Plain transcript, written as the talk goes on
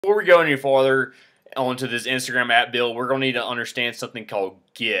Before we go any farther onto this Instagram app build, we're going to need to understand something called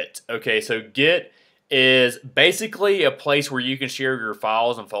Git. Okay, so Git is basically a place where you can share your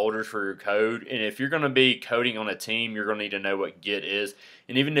files and folders for your code. And if you're going to be coding on a team, you're going to need to know what Git is.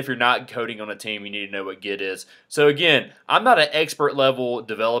 And even if you're not coding on a team, you need to know what Git is. So again, I'm not an expert level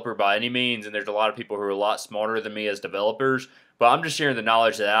developer by any means, and there's a lot of people who are a lot smarter than me as developers. But I'm just sharing the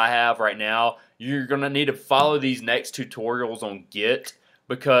knowledge that I have right now. You're going to need to follow these next tutorials on Git,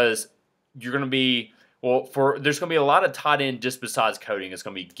 because you're going to be, there's going to be a lot of tied in just besides coding. It's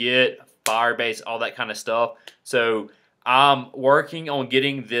going to be Git, Firebase, all that kind of stuff. So I'm working on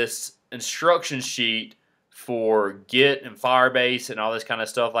getting this instruction sheet for Git and Firebase and all this kind of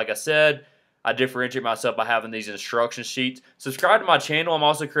stuff. Like I said, I differentiate myself by having these instruction sheets. Subscribe to my channel. I'm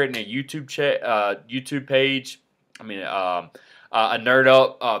also creating a YouTube page. A Nerd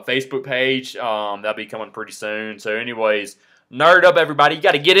Up Facebook page. That'll be coming pretty soon. So anyways, Nerd Up, everybody. You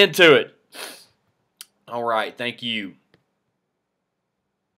got to get into it. All right. Thank you.